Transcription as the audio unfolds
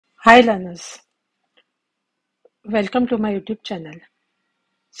Hi learners, welcome to my YouTube channel.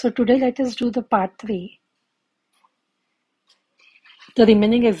 So today let us do the part 3, the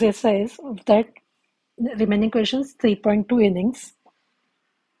remaining exercise of that remaining questions 3.2 innings.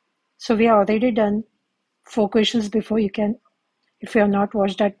 So we have already done 4 questions before. If you have not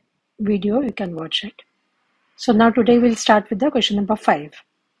watched that video, you can watch it. So now today we'll start with the question number 5.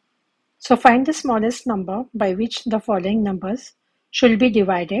 So find the smallest number by which the following numbers should be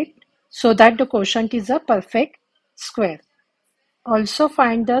divided so that the quotient is a perfect square. Also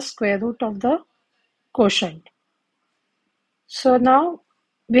find the square root of the quotient. So now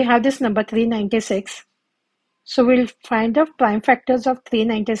we have this number 396. So we'll find the prime factors of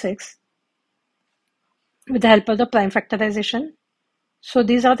 396 with the help of the prime factorization. So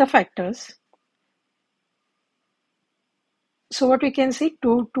these are the factors. So what we can see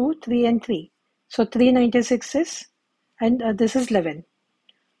 2, 2, 3 and 3. So 396 is and this is 11.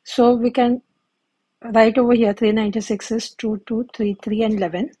 So we can write over here 396 is 2, 2, 3, 3 and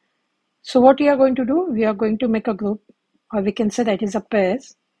 11. So what we are going to do, we are going to make a group, or we can say that is a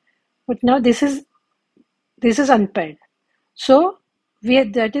pairs. But now this is unpaired. So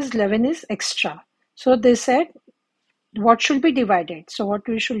that is 11 is extra. So they said what should be divided. So what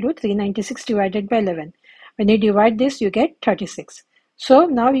we should do, 396 divided by 11. When you divide this, you get 36. So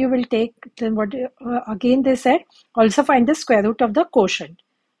now you will take, then what again they said, also find the square root of the quotient.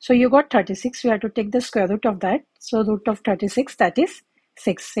 So you got 36, you have to take the square root of that. So root of 36, that is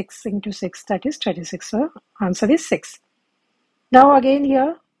 6. 6 into 6, that is 36. So answer is 6. Now again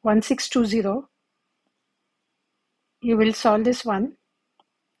here, 1620, you will solve this one.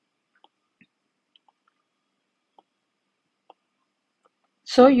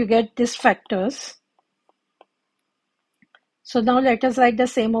 So you get these factors. So now let us write the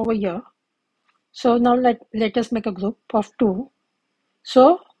same over here. So now let us make a group of 2.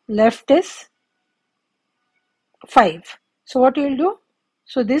 So left is 5. So what you will do?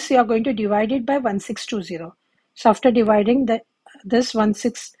 So this you are going to divide it by 1620. So after dividing this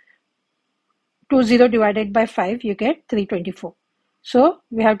 1620 divided by 5, you get 324. So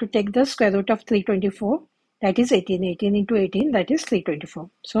we have to take the square root of 324. That is 18. 18 into 18, that is 324.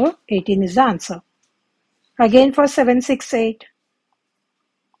 So 18 is the answer. Again for 768,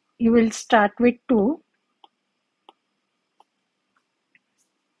 you will start with 2.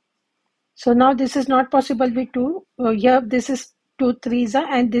 So now this is not possible with 2. Here this is 2 threes are,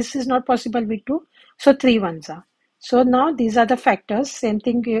 and this is not possible with 2. So 3 ones are. So now these are the factors. Same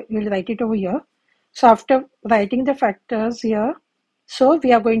thing, you'll write it over here. So after writing the factors here, so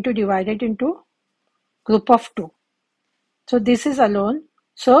we are going to divide it into group of 2. So this is alone.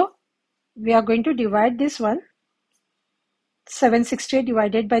 So we are going to divide this one. 768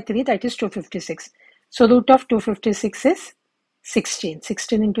 divided by 3, that is 256. So root of 256 is 16.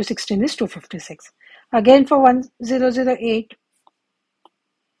 16 into 16 is 256. Again for 1008.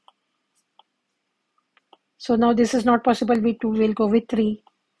 So now this is not possible with 2. We'll go with 3.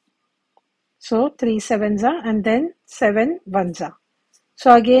 So 3 sevens are, and then 7 ones are.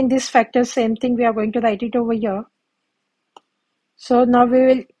 So again this factor, same thing, we are going to write it over here. So now we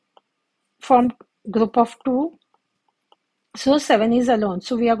will form group of 2. So 7 is alone.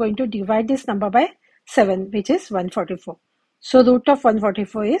 So we are going to divide this number by 7, which is 144. So root of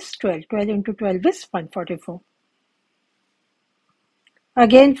 144 is 12. 12 into 12 is 144.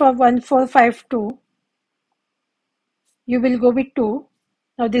 Again for 1452, you will go with 2.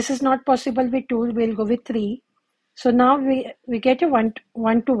 Now this is not possible with 2. We'll go with 3. So now we get a 1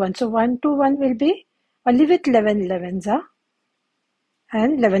 to 1. So 1 to 1 will be only with 11 11s are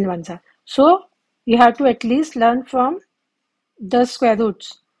and 11 ones are. So you have to at least learn from the square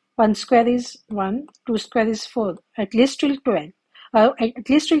roots. 1 square is 1, 2 square is 4, at least till 12, at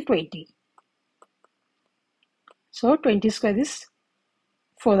least till 20. So 20 square is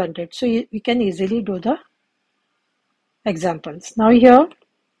 400. So we can easily do the examples. Now here,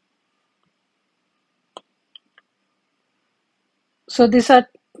 so this are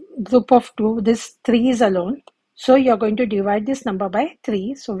group of 2, this 3 is alone. So you're going to divide this number by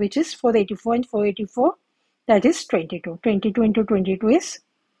 3, so which is 484 and 484, that is 22. 22 into 22 is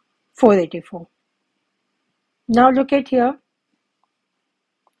 484. Now look at here,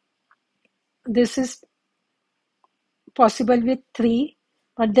 this is possible with 3,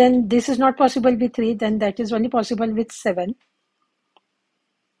 but then this is not possible with 3, then that is only possible with 7.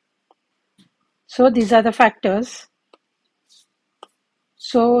 So these are the factors.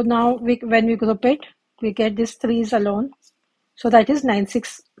 So now when we group it, we get this 3 is alone. So that is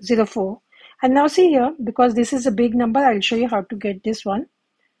 9604. And now see here, because this is a big number, I'll show you how to get this one.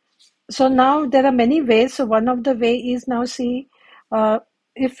 So now there are many ways. So one of the way is, now see,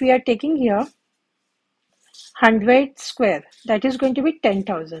 if we are taking here 100 square, that is going to be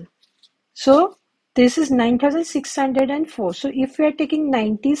 10,000. So this is 9,604. So if we are taking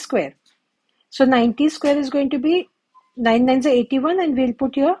 90 square, so 90 square is going to be 9 nines are 81, and we'll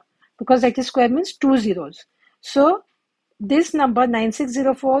put here, because that is square means two zeros. So this number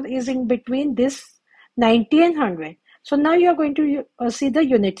 9604 is in between this 90 and 100. So now you are going to see the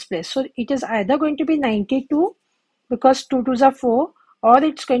units place. So it is either going to be 92, because 2 twos are 4, or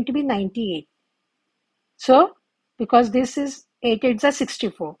it's going to be 98. So because this is 8 eights are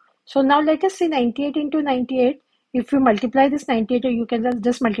 64. So now let us see 98 into 98. If you multiply this 98, you can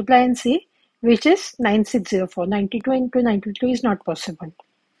just multiply and see, which is 9604. 92 into 92 is not possible.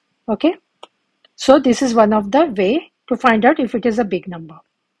 Okay. So this is one of the way to find out if it is a big number.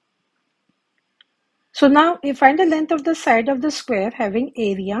 So now you find the length of the side of the square having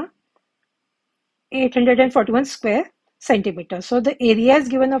area 841 square centimeters. So the area is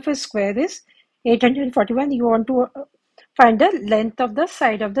given of a square is 841. You want to find the length of the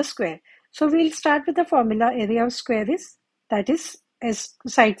side of the square. So we'll start with the formula. Area of square is, that is S,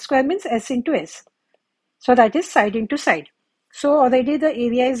 side square means S into S. So that is side into side. So already the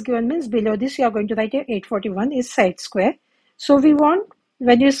area is given, means below this you are going to write 841 is side square. So we want,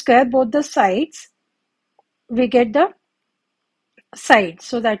 when you square both the sides, we get the side.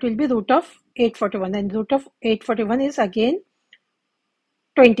 So that will be root of 841, and root of 841 is again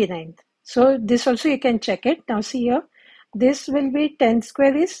 29. So this also you can check it. Now see here, this will be 10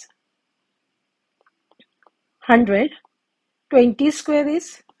 square is 100, 20 square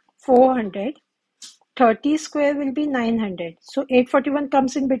is 400, 30 square will be 900. So 841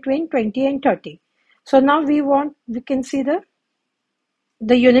 comes in between 20 and 30. So now we can see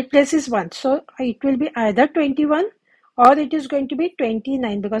the unit place is 1. So it will be either 21 or it is going to be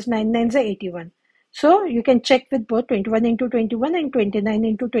 29, because 9 nines are 81. So you can check with both 21 into 21 and 29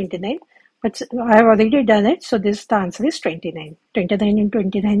 into 29. But I have already done it. So the answer is 29. 29 into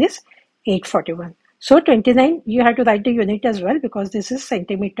 29 is 841. So 29, you have to write the unit as well, because this is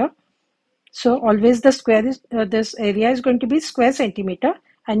centimeter. So always the square is, this area is going to be square centimeter.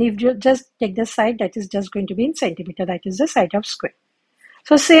 And if you just take the side, that is just going to be in centimeter. That is the side of square.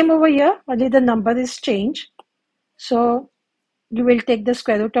 So same over here, only the number is changed. So you will take the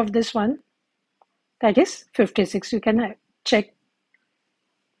square root of this one, that is 56. You can check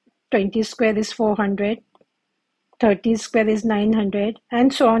 20 square is 400, 30 square is 900,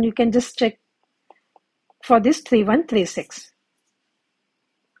 and so on. You can just check for this 3136.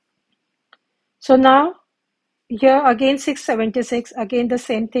 So now here again 676, again the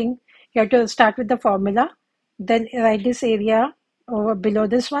same thing. You have to start with the formula, then write this area over below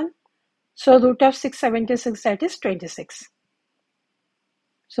this one. So root of 676, that is 26.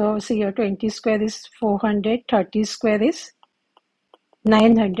 So see here, 20 square is 400, 30 square is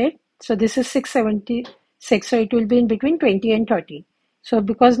 900. So this is 676. So it will be in between 20 and 30. So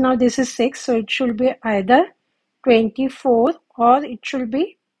because now this is 6, so it should be either 24 or it should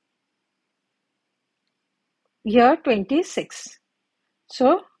be here 26.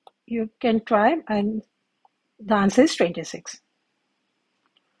 So you can try, and the answer is 26.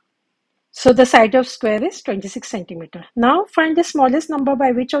 So the side of square is 26 centimeter. Now find the smallest number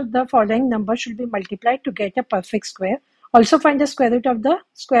by which of the following number should be multiplied to get a perfect square. Also find the square root of the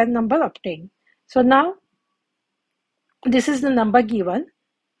square number obtained. So now this is the number given,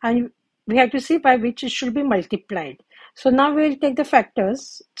 and we have to see by which it should be multiplied. So now we will take the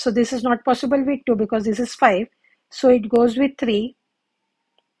factors. So this is not possible with 2, because this is 5. So it goes with 3.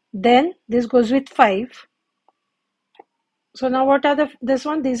 Then this goes with 5. So now what are this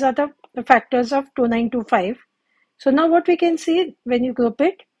one? These are the factors of 2925. So now what we can see when you group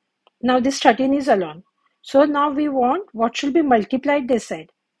it, now this 13 is alone. So now we want what should be multiplied this side.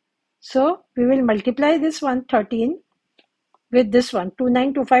 So we will multiply this one 13 with this one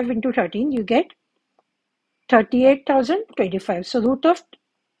 2925 into 13, you get 38,025. So root of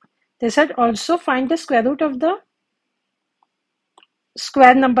this side, also find the square root of the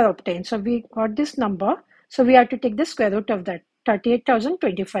square number obtained. So we got this number. So we have to take the square root of that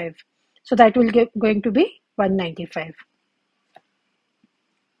 38,025. So that will going to be 195.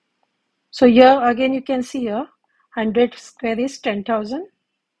 So here again you can see here 100 square is 10,000.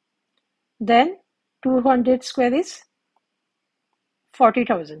 Then 200 square is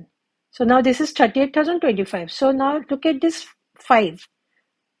 40,000. So now this is 38,025. So now look at this 5.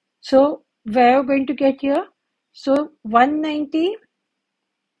 So where are we going to get here? So 190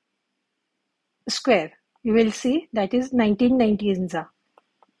 square, you will see that is 1919.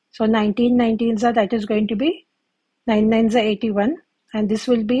 So 1919, that is going to be 9 nines are 81, and this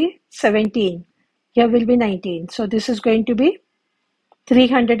will be 17. Here will be 19. So this is going to be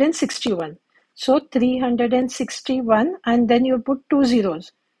 361. So 361 and then you put two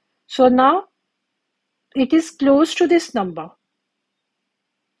zeros. So now it is close to this number.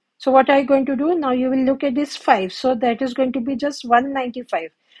 So what are you going to do? Now you will look at this 5. So that is going to be just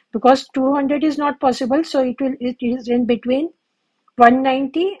 195 because 200 is not possible. So it is in between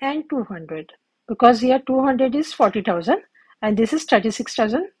 190 and 200 because here 200 is 40,000 and this is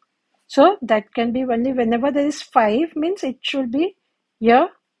 36,000. So that can be only whenever there is 5 means it should be here.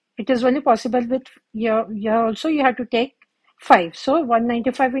 It is only possible with here also you have to take 5. So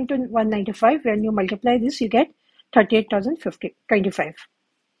 195 into 195, when you multiply this, you get 38,025.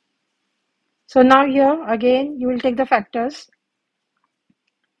 So now here again you will take the factors.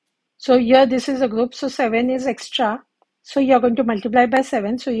 So here this is a group, so 7 is extra. So you're going to multiply by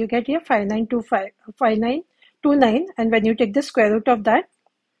 7. So you get here 5929, and when you take the square root of that,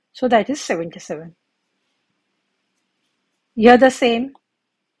 so that is 77. Here the same.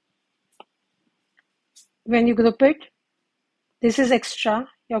 When you group it, this is extra.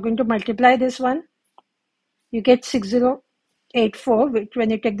 You're going to multiply this one. You get 6084, which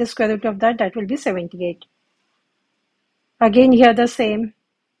when you take the square root of that, that will be 78. Again here the same.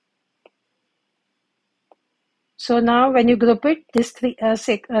 So now when you group it, this 3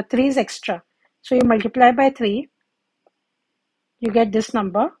 is extra. So you multiply by 3, you get this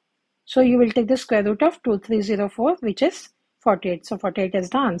number. So you will take the square root of 2304, which is 48. So 48 is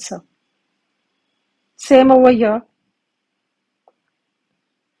the answer. Same over here.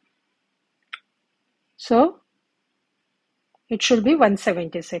 So it should be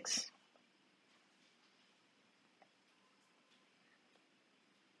 176.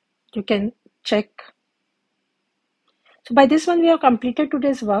 You can check. So by this one, we have completed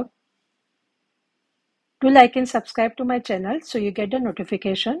today's work. Do like and subscribe to my channel so you get the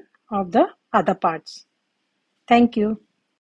notification of the other parts. Thank you.